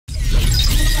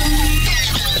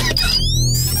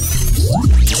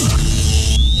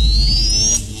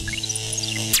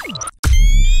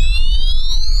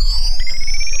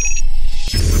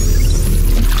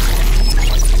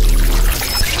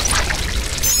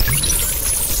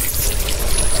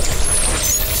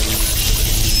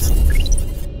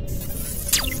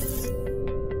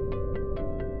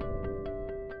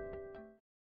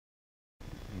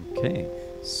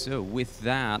So with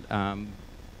that,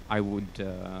 I would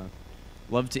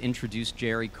love to introduce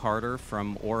Jary Carter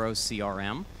from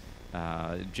OroCRM.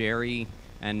 Jary,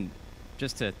 and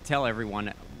just to tell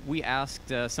everyone, we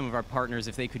asked some of our partners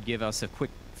if they could give us a quick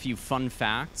few fun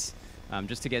facts,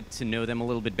 just to get to know them a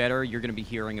little bit better. You're going to be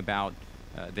hearing about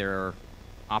their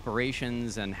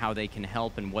operations and how they can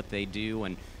help and what they do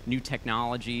and new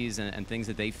technologies and things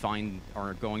that they find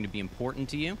are going to be important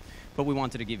to you. But we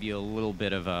wanted to give you a little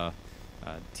bit of a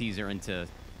teaser into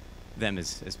them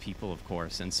as people, of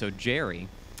course. And so Jary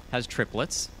has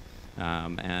triplets,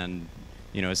 and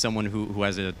you know, as someone who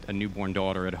has a newborn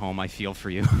daughter at home, I feel for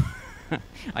you.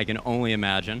 I can only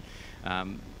imagine.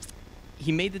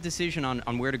 He made the decision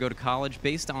on where to go to college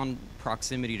based on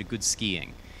proximity to good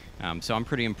skiing. So I'm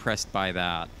pretty impressed by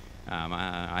that.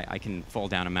 I can fall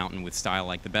down a mountain with style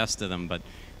like the best of them, but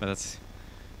that's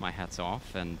my hat's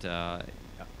off. And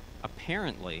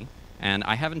apparently, and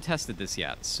I haven't tested this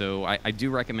yet, so I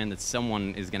do recommend that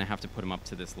someone is going to have to put him up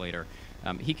to this later.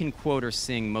 He can quote or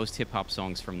sing most hip-hop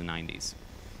songs from the 90s.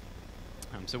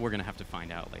 So we're going to have to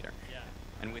find out later. Yeah.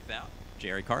 And with that,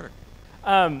 Jary Carter.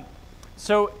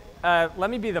 Let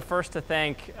me be the first to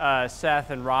thank Seth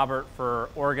and Robert for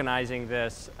organizing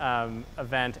this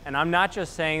event. And I'm not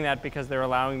just saying that because they're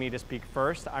allowing me to speak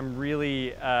first. I'm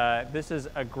really, this is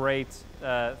a great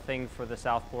thing for the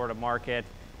South Florida market,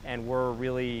 and we're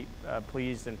really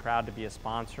pleased and proud to be a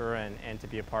sponsor and to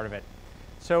be a part of it.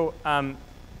 So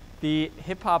the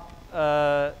hip hop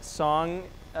song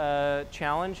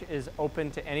challenge is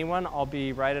open to anyone. I'll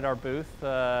be right at our booth,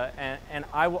 and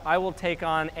I will take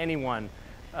on anyone.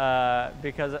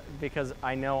 Because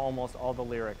I know almost all the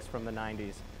lyrics from the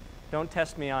 90s. Don't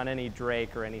test me on any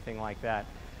Drake or anything like that.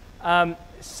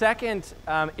 Second,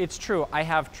 it's true, I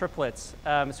have triplets.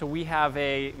 So we have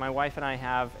my wife and I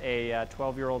have a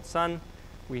 12-year-old son.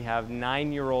 We have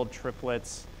 9-year-old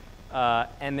triplets.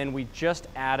 And then we just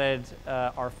added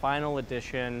our final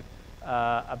edition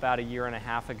about a year and a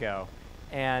half ago.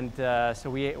 And so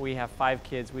we have 5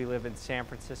 kids. We live in San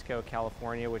Francisco,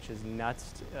 California, which is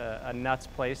nuts, a nuts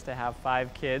place to have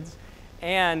 5 kids.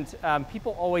 And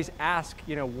people always ask,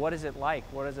 you know, what is it like?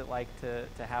 What is it like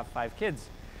to have 5 kids?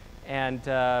 And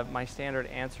my standard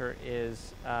answer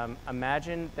is,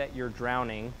 imagine that you're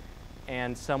drowning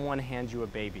and someone hands you a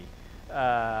baby.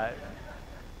 That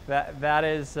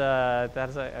is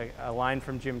a line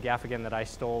from Jim Gaffigan that I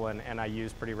stole and I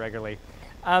use pretty regularly.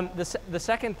 The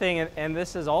second thing, and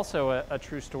this is also a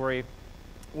true story,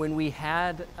 when we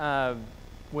had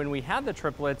the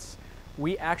triplets,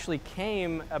 we actually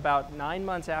came about 9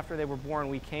 months after they were born.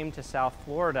 We came to South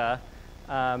Florida,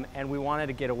 and we wanted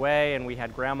to get away. And we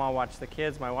had Grandma watch the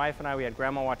kids. My wife and I, we had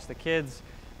Grandma watch the kids,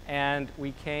 and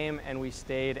we came and we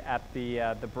stayed at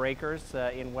the Breakers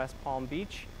in West Palm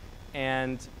Beach,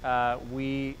 and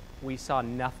we saw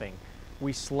nothing.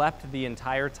 We slept the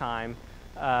entire time.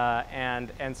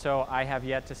 And so I have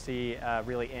yet to see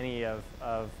really any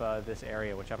of this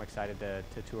area, which I'm excited to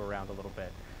tour around a little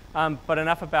bit. But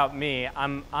enough about me.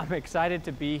 I'm excited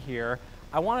to be here.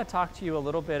 I want to talk to you a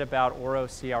little bit about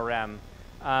OroCRM.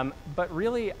 But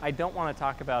really, I don't want to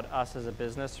talk about us as a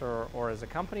business or as a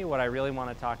company. What I really want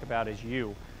to talk about is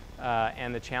you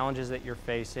and the challenges that you're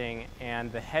facing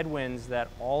and the headwinds that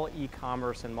all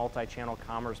e-commerce and multi-channel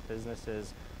commerce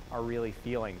businesses are really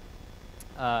feeling.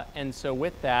 And so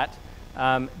with that,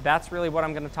 that's really what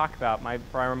I'm going to talk about. My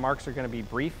remarks are going to be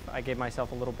brief. I gave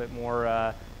myself a little bit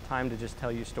more time to just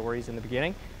tell you stories in the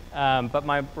beginning. But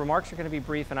my remarks are going to be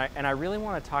brief, and I really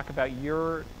want to talk about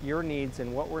your needs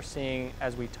and what we're seeing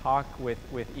as we talk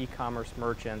with e-commerce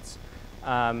merchants.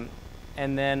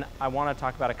 And then I want to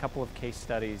talk about a couple of case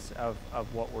studies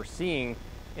of what we're seeing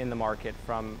in the market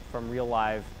from real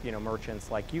live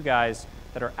merchants like you guys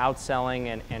that are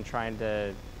outselling and trying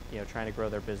to grow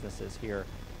their businesses here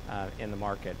in the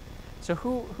market. So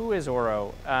who is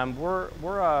Oro? We're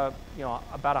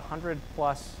about 100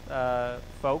 plus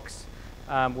folks.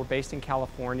 We're based in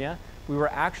California. We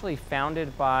were actually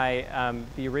founded by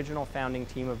the original founding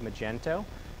team of Magento.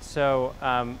 So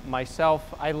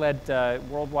myself, I led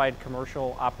worldwide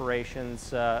commercial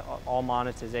operations, all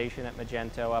monetization at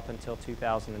Magento up until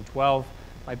 2012.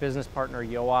 My business partner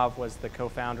Yoav was the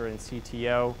co-founder and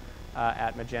CTO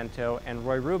at Magento, and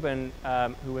Roy Rubin,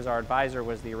 who was our advisor,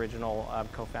 was the original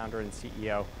co-founder and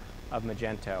CEO of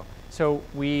Magento. So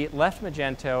we left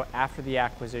Magento after the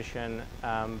acquisition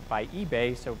by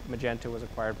eBay. So Magento was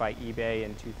acquired by eBay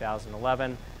in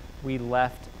 2011. We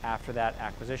left after that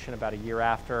acquisition, about a year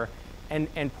after.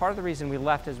 And part of the reason we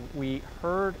left is we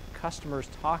heard customers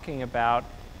talking about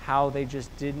how they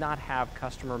just did not have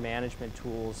customer management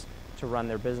tools to run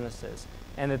their businesses.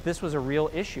 and that this was a real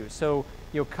issue. So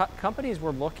companies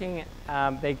were looking,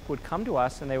 they would come to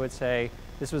us and they would say,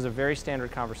 this was a very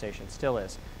standard conversation, still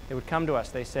is. They would come to us,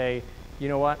 they say, you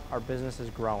know what, our business is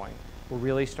growing. We're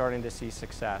really starting to see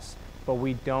success, but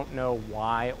we don't know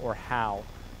why or how.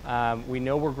 We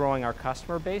know we're growing our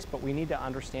customer base, but we need to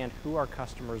understand who our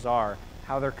customers are,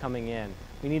 how they're coming in.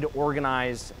 We need to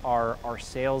organize our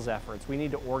sales efforts. We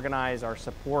need to organize our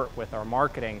support with our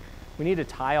marketing. We need to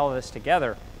tie all this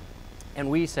together. And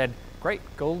we said, great,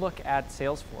 go look at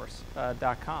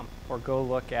Salesforce.com or go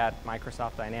look at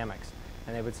Microsoft Dynamics.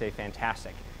 And they would say,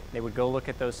 fantastic. They would go look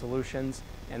at those solutions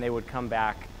and they would come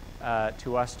back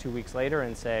to us 2 weeks later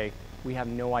and say, we have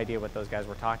no idea what those guys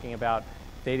were talking about.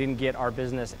 They didn't get our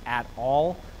business at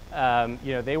all.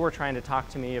 They were trying to talk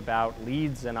to me about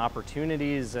leads and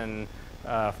opportunities and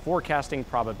forecasting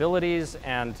probabilities,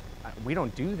 and we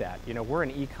don't do that. We're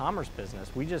an e-commerce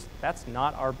business. That's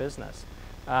not our business.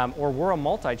 Or we're a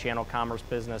multi-channel commerce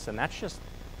business, and that's just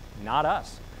not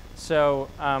us. So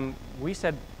we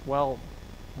said, well,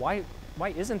 why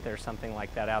isn't there something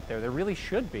like that out there? There really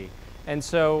should be. And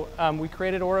so we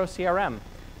created OroCRM.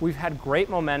 We've had great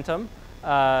momentum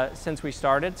since we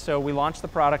started. So we launched the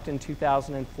product in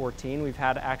 2014. We've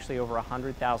had actually over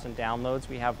 100,000 downloads.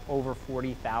 We have over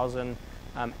 40,000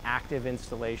 active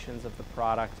installations of the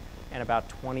product and about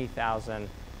 20,000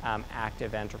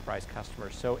 active enterprise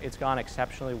customers. So it's gone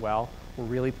exceptionally well. We're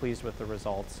really pleased with the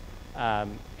results.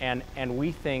 And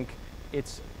we think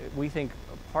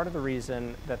part of the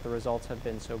reason that the results have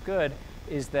been so good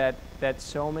is that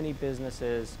so many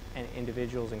businesses and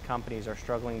individuals and companies are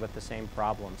struggling with the same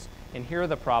problems. And here are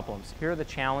the problems. Here are the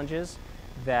challenges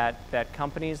that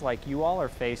companies like you all are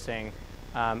facing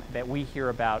that we hear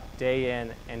about day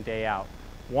in and day out.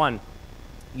 One,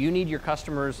 you need your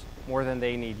customers more than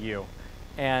they need you.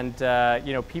 And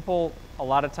people a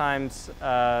lot of times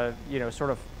sort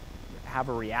of have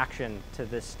a reaction to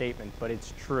this statement, but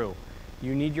it's true.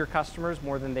 You need your customers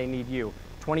more than they need you.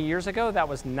 20 years ago, that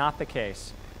was not the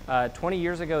case. 20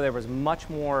 years ago, there was much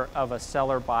more of a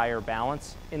seller-buyer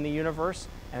balance in the universe,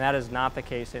 and that is not the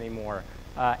case anymore.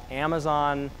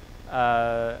 Amazon,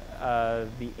 the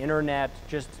internet,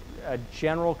 just a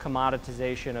general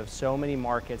commoditization of so many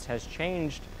markets has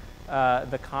changed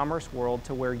the commerce world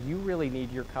to where you really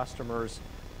need your customers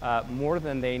more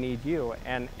than they need you,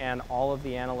 and all of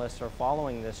the analysts are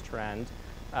following this trend,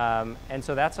 and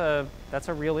so that's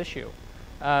a real issue.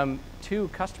 Two,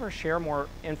 customers share more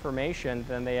information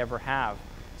than they ever have.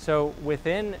 So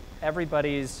within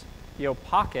everybody's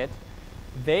pocket,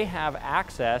 they have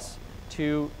access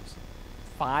to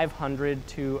 500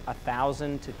 to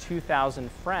 1,000 to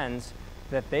 2,000 friends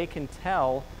that they can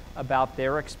tell about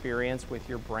their experience with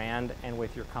your brand and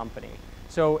with your company.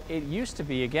 So it used to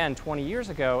be, again, 20 years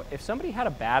ago, if somebody had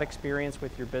a bad experience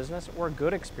with your business or a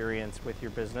good experience with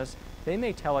your business, they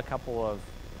may tell a couple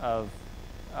of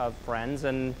friends,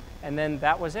 and then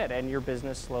that was it, and your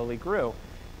business slowly grew.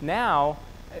 Now,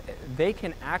 they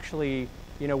can actually,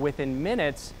 within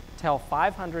minutes, tell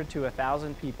 500 to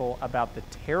 1,000 people about the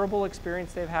terrible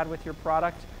experience they've had with your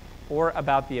product or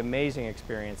about the amazing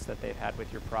experience that they've had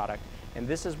with your product. And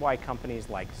this is why companies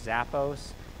like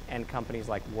Zappos and companies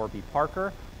like Warby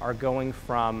Parker are going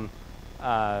from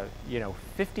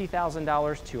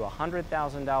 $50,000 to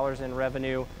 $100,000 in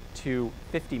revenue to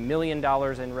 $50 million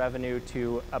in revenue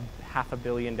to $500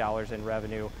 million in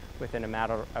revenue within a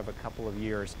matter of a couple of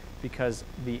years, because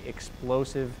the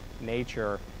explosive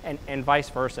nature, and vice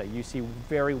versa. You see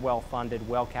very well-funded,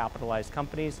 well-capitalized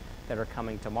companies that are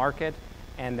coming to market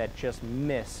and that just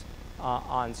miss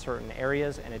on certain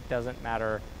areas, and it doesn't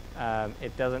matter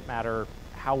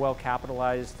how well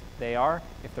capitalized they are.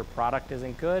 If their product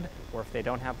isn't good or if they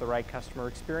don't have the right customer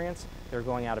experience, they're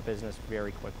going out of business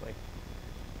very quickly.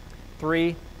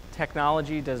 Three,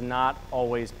 technology does not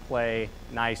always play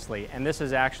nicely. And this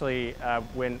is actually,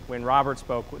 when Robert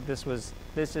spoke, this is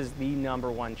the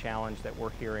 #1 challenge that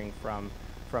we're hearing from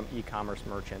e-commerce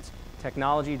merchants.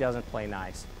 Technology doesn't play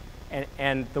nice.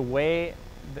 And the way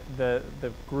the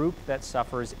group that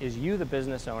suffers is you, the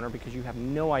business owner, because you have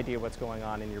no idea what's going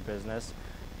on in your business.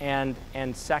 And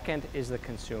second is the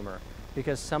consumer,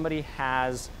 because somebody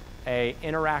has a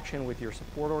interaction with your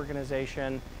support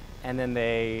organization, and then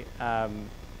they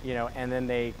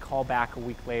call back a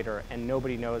week later, and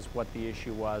nobody knows what the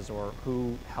issue was or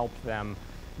who helped them.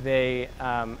 They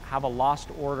have a lost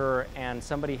order, and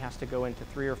somebody has to go into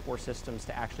 3 or 4 systems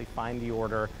to actually find the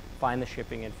order, find the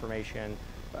shipping information,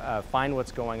 find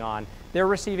what's going on. They're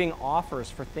receiving offers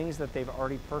for things that they've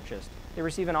already purchased. They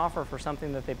receive an offer for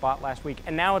something that they bought last week,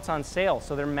 and now it's on sale,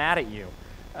 so they're mad at you.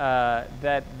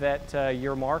 that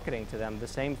you're marketing to them, the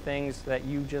same things that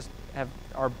you just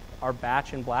are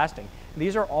batch and blasting.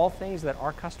 These are all things that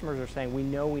our customers are saying, we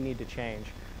know we need to change.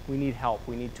 We need help.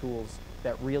 We need tools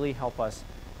that really help us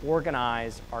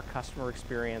organize our customer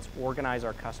experience, organize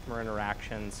our customer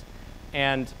interactions,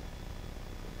 and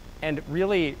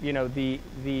really, you know, the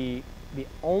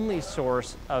only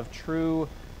source of true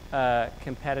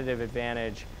competitive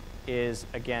advantage is,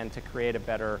 again, to create a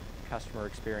better customer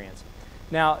experience.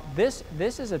 Now, this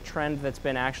is a trend that's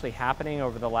been actually happening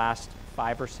over the last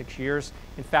 5 or 6 years.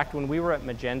 In fact, when we were at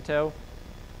Magento,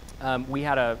 we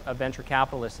had a venture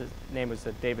capitalist. His name was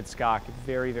David Scott, a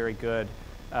very, very good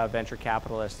venture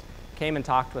capitalist, came and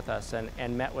talked with us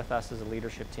and met with us as a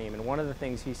leadership team. And one of the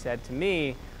things he said to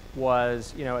me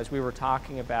was, you know, as we were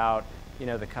talking about, you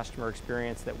know, the customer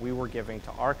experience that we were giving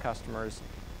to our customers,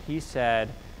 he said,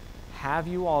 have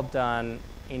you all done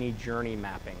any journey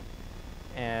mapping?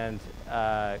 And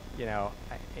you know,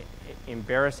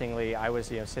 embarrassingly, I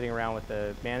was, you know, sitting around with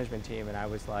the management team, and I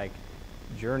was like,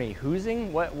 journey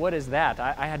whoosing? What is that?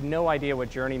 I had no idea what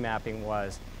journey mapping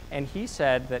was. And he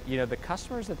said that, you know, the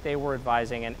customers that they were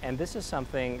advising, and this is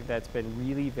something that's been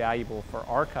really valuable for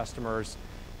our customers,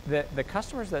 the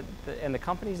customers and the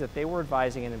companies that they were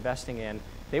advising and investing in,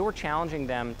 they were challenging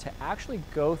them to actually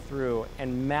go through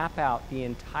and map out the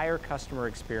entire customer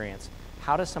experience.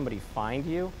 How does somebody find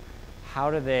you? How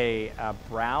do they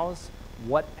browse?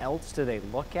 What else do they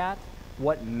look at?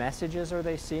 What messages are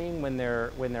they seeing when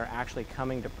they're actually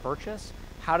coming to purchase?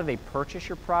 How do they purchase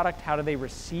your product? How do they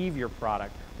receive your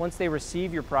product? Once they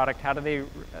receive your product, how do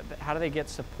they get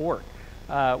support?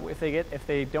 If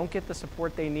they don't get the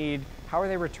support they need, how are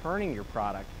they returning your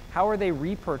product? How are they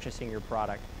repurchasing your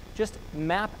product? Just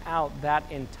map out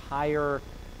that entire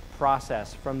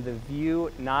process from the view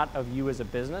not of you as a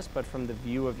business, but from the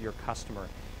view of your customer.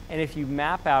 And if you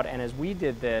map out, and as we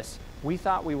did this, we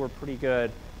thought we were pretty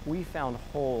good. We found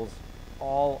holes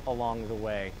all along the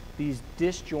way. These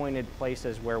disjointed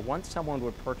places where once someone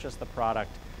would purchase the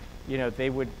product, you know, they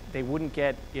wouldn't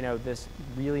get, you know, this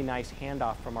really nice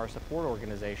handoff from our support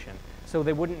organization. So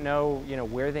they wouldn't know, you know,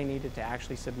 where they needed to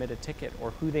actually submit a ticket,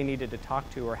 or who they needed to talk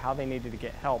to, or how they needed to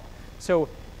get help. So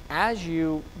as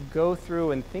you go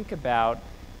through and think about,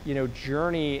 you know,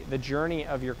 the journey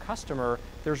of your customer,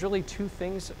 there's really two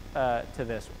things to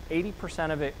this.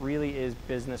 80% of it really is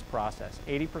business process.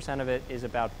 80% of it is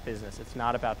about business. It's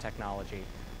not about technology.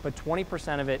 But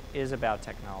 20% of it is about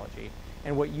technology.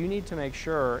 And what you need to make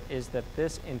sure is that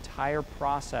this entire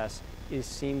process is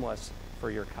seamless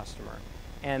for your customer,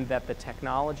 and that the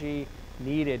technology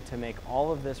needed to make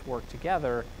all of this work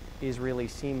together is really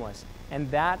seamless. And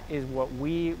that is what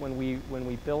when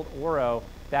we built Oro,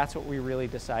 that's what we really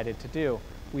decided to do.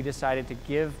 We decided to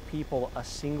give people a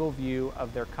single view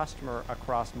of their customer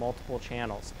across multiple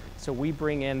channels. So we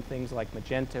bring in things like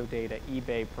Magento data,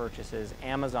 eBay purchases,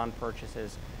 Amazon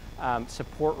purchases,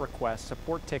 support requests,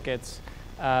 support tickets,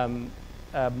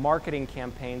 marketing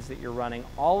campaigns that you're running,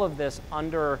 all of this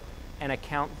under an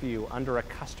account view, under a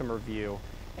customer view.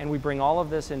 And we bring all of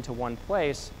this into one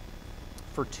place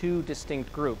for two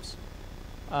distinct groups.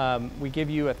 We give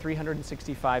you a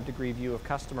 365-degree view of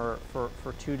customer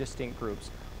for two distinct groups.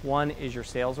 One is your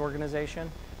sales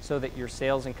organization, so that your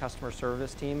sales and customer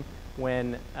service team,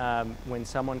 when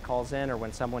someone calls in or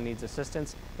when someone needs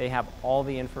assistance, they have all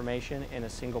the information in a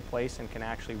single place and can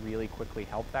actually really quickly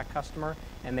help that customer.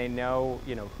 And they know,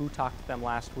 you know, who talked to them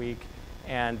last week,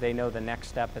 and they know the next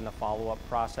step in the follow-up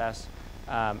process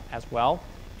as well.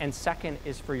 And second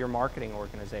is for your marketing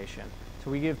organization.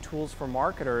 So we give tools for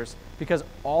marketers, because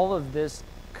all of this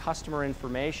customer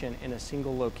information in a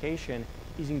single location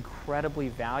is incredibly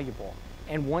valuable.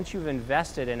 And once you've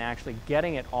invested in actually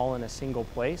getting it all in a single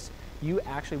place, you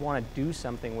actually want to do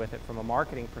something with it from a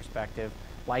marketing perspective,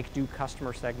 like do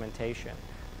customer segmentation.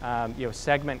 You know,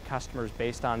 segment customers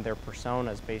based on their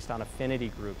personas, based on affinity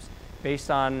groups,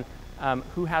 based on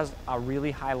who has a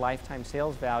really high lifetime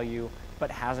sales value but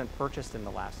hasn't purchased in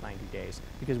the last 90 days,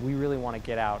 because we really want to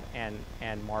get out and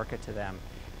market to them.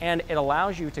 And it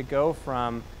allows you to go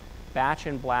from batch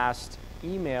and blast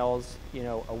emails, you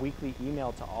know, a weekly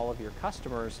email to all of your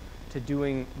customers, to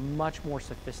doing much more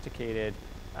sophisticated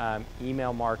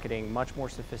email marketing, much more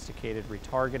sophisticated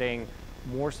retargeting,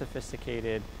 more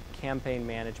sophisticated campaign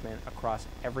management across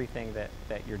everything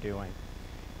that you're doing.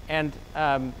 And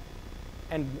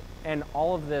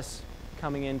all of this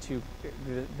coming into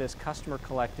this customer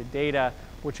collected data,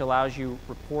 which allows you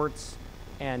reports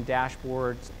and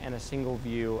dashboards and a single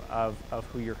view of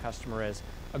who your customer is.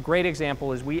 A great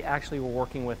example is we actually were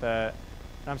working with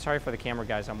I'm sorry for the camera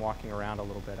guys, I'm walking around a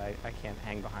little bit. I can't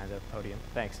hang behind the podium,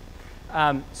 thanks.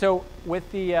 So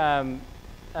with the,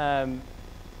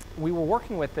 we were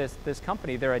working with this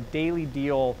company. They're a daily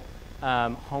deal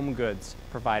home goods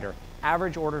provider.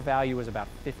 Average order value was about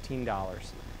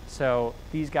 $15. So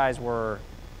these guys were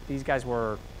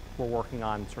working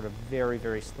on sort of very,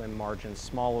 very slim margins,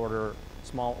 small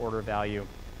order value.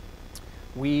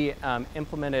 We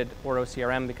implemented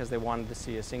OroCRM because they wanted to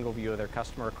see a single view of their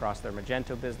customer across their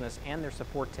Magento business and their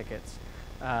support tickets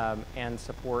and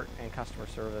support and customer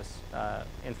service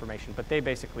information. But they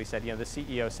basically said, the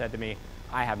CEO said to me,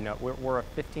 we're a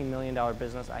 $15 million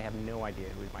business. I have no idea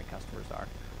who my customers are.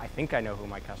 I think I know who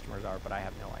my customers are, but I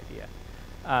have no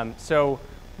idea. So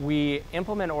we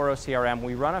implement OroCRM.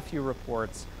 We run a few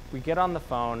reports. We get on the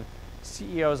phone.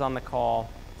 CEO's on the call.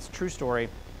 It's a true story.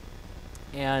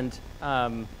 And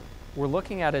we're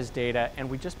looking at his data, and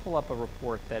we just pull up a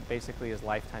report that basically is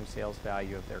lifetime sales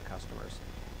value of their customers.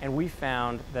 And we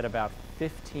found that about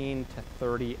 15 to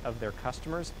 30 of their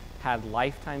customers had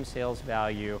lifetime sales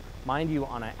value. Mind you,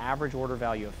 on an average order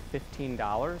value of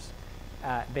 $15,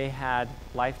 they had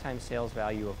lifetime sales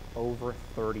value of over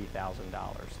 $30,000.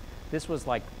 This was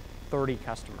like 30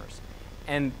 customers.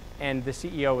 And the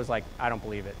CEO was like, I don't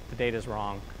believe it. The data's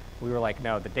wrong. We were like,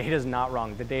 no, the data's not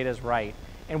wrong. The data's right.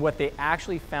 And what they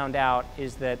actually found out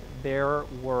is that there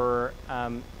were,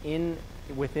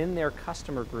 within their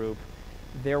customer group,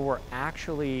 there were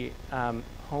actually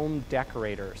home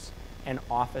decorators and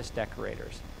office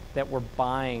decorators that were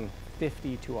buying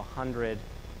 50 to 100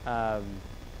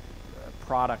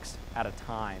 products at a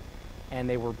time. And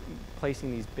they were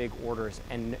placing these big orders,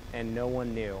 and no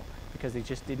one knew because they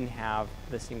just didn't have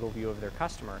the single view of their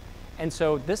customer. And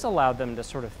so this allowed them to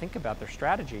sort of think about their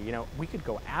strategy. We could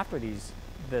go after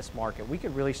this market. We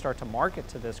could really start to market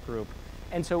to this group.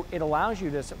 And so it allows you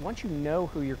to, once you know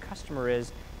who your customer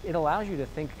is, it allows you to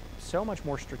think so much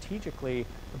more strategically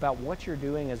about what you're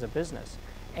doing as a business.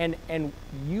 And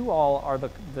you all are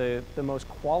the most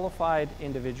qualified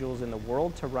individuals in the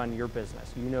world to run your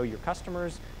business. You know your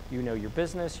customers, you know your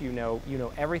business, you know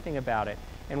everything about it.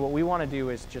 And what we want to do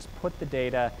is just put the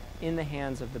data in the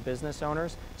hands of the business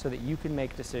owners so that you can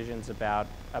make decisions about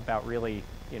really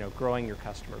growing your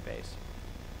customer base.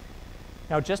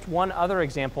 Now, just one other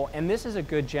example, and this is a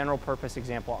good general purpose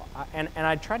example. And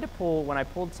I tried to pull, when I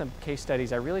pulled some case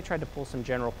studies, I really tried to pull some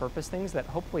general purpose things that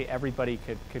hopefully everybody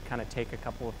could kind of take a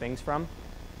couple of things from.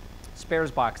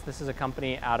 Sparesbox, this is a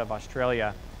company out of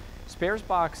Australia.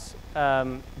 Sparesbox,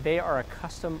 they are a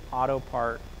custom auto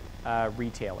part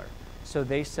retailer. So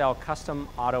they sell custom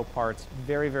auto parts,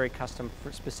 very, very custom,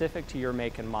 specific to your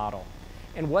make and model.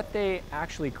 And what they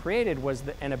actually created was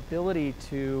an ability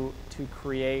to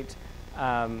create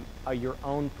your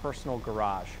own personal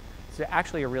garage. It's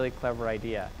actually a really clever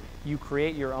idea. You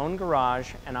create your own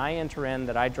garage, and I enter in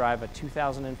that I drive a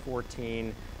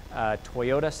 2014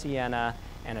 Toyota Sienna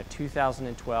and a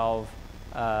 2012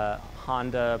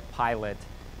 Honda Pilot,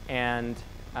 and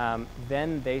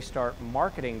then they start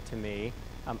marketing to me,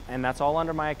 and that's all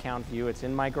under my account view. It's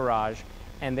in my garage,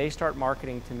 and they start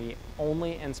marketing to me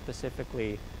only and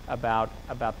specifically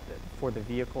for the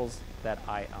vehicles that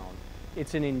I own.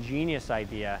 It's an ingenious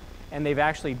idea, and they've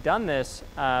actually done this,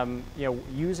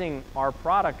 using our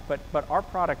product. But our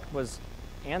product was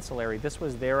ancillary. This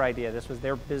was their idea. This was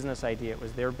their business idea. It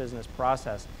was their business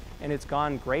process, and it's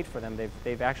gone great for them.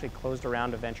 They've actually closed a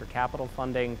round of venture capital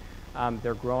funding.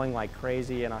 They're growing like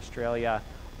crazy in Australia,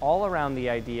 all around the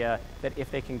idea that if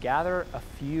they can gather a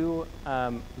few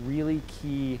really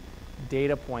key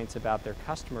data points about their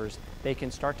customers, they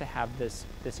can start to have this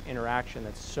interaction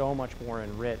that's so much more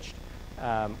enriched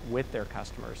with their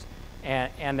customers,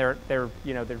 and they're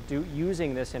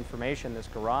using this information, this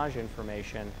garage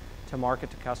information, to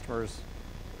market to customers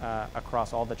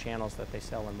across all the channels that they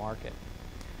sell and market.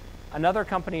 Another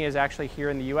company is actually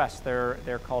here in the U.S.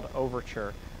 They're called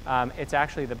Overture. It's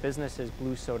actually, the business is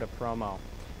Blue Soda Promo.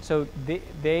 So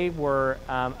they were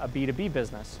a B2B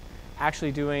business,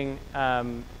 actually doing.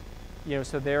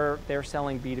 So they're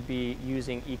selling B2B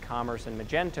using eCommerce, and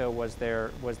Magento was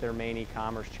their main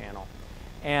e-commerce channel.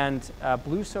 And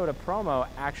Blue Soda Promo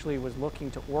actually was looking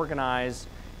to organize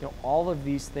all of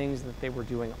these things that they were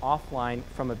doing offline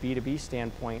from a B2B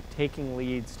standpoint, taking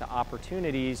leads to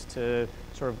opportunities, to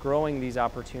sort of growing these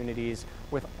opportunities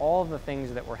with all of the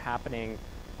things that were happening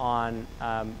on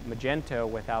Magento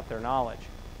without their knowledge.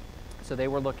 So they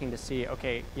were looking to see,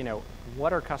 okay,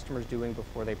 what are customers doing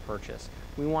before they purchase?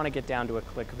 We want to get down to a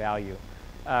click value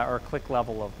or a click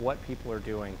level of what people are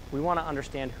doing. We want to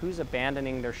understand who's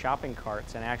abandoning their shopping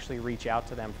carts and actually reach out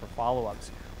to them for follow-ups.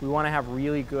 We want to have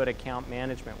really good account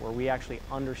management where we actually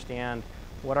understand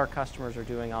what our customers are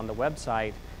doing on the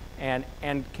website and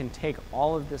can take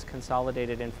all of this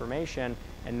consolidated information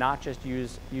and not just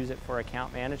use it for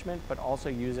account management, but also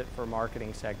use it for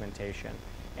marketing segmentation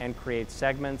and create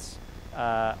segments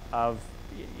and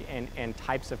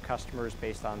types of customers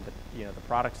based on the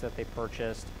products that they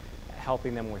purchased,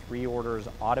 helping them with reorders,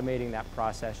 automating that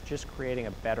process, just creating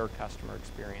a better customer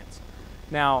experience.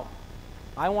 Now,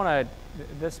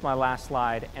 this is my last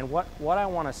slide, and what I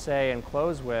want to say and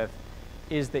close with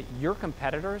is that your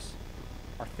competitors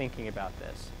are thinking about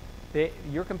this.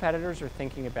 Your competitors are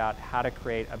thinking about how to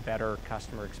create a better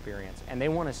customer experience, and they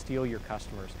want to steal your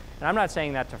customers. And I'm not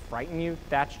saying that to frighten you,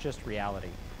 that's just reality.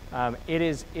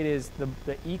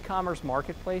 The e-commerce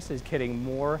marketplace is getting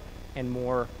more and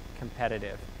more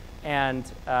competitive. And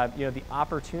the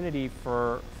opportunity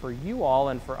for you all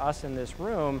and for us in this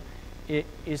room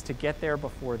is to get there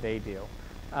before they do.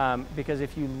 Because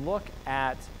if you look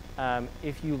at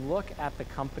the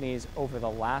companies over the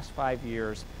last 5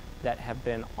 years that have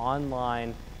been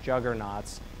online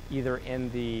juggernauts, either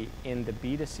in the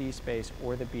B2C space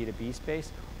or the B2B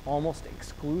space, almost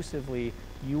exclusively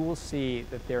you will see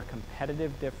that their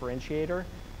competitive differentiator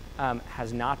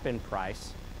has not been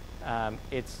price.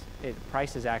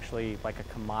 Price is actually like a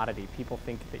commodity.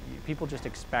 People just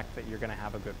expect that you're going to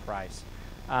have a good price.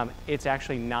 It's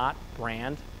actually not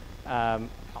brand.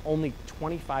 Only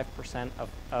 25%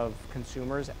 of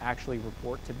consumers actually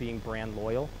report to being brand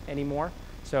loyal anymore.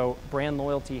 So brand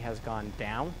loyalty has gone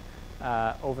down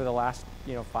over the last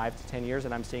 5 to 10 years,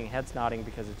 and I'm seeing heads nodding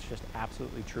because it's just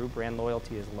absolutely true. Brand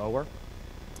loyalty is lower.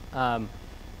 And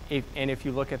if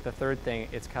you look at the third thing,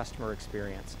 it's customer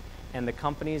experience. And the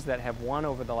companies that have won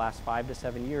over the last 5 to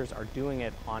 7 years are doing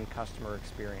it on customer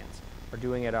experience, are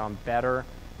doing it on better,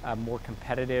 more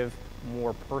competitive,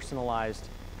 more personalized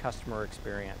customer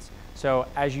experience. So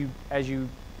as you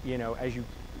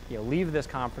leave this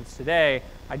conference today,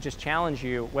 I just challenge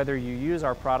you, whether you use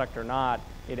our product or not,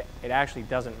 it actually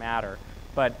doesn't matter.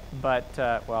 But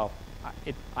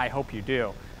I hope you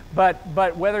do. But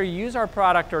whether you use our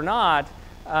product or not,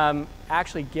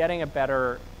 actually getting a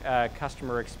better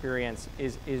customer experience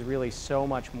is really so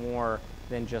much more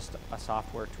than just a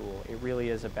software tool. It really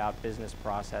is about business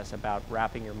process, about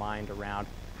wrapping your mind around,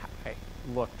 hey,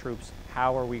 look, troops,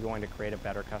 how are we going to create a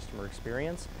better customer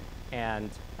experience, and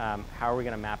how are we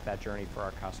going to map that journey for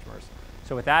our customers?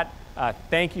 So with that,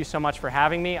 thank you so much for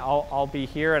having me. I'll be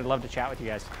here. I'd love to chat with you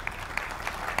guys.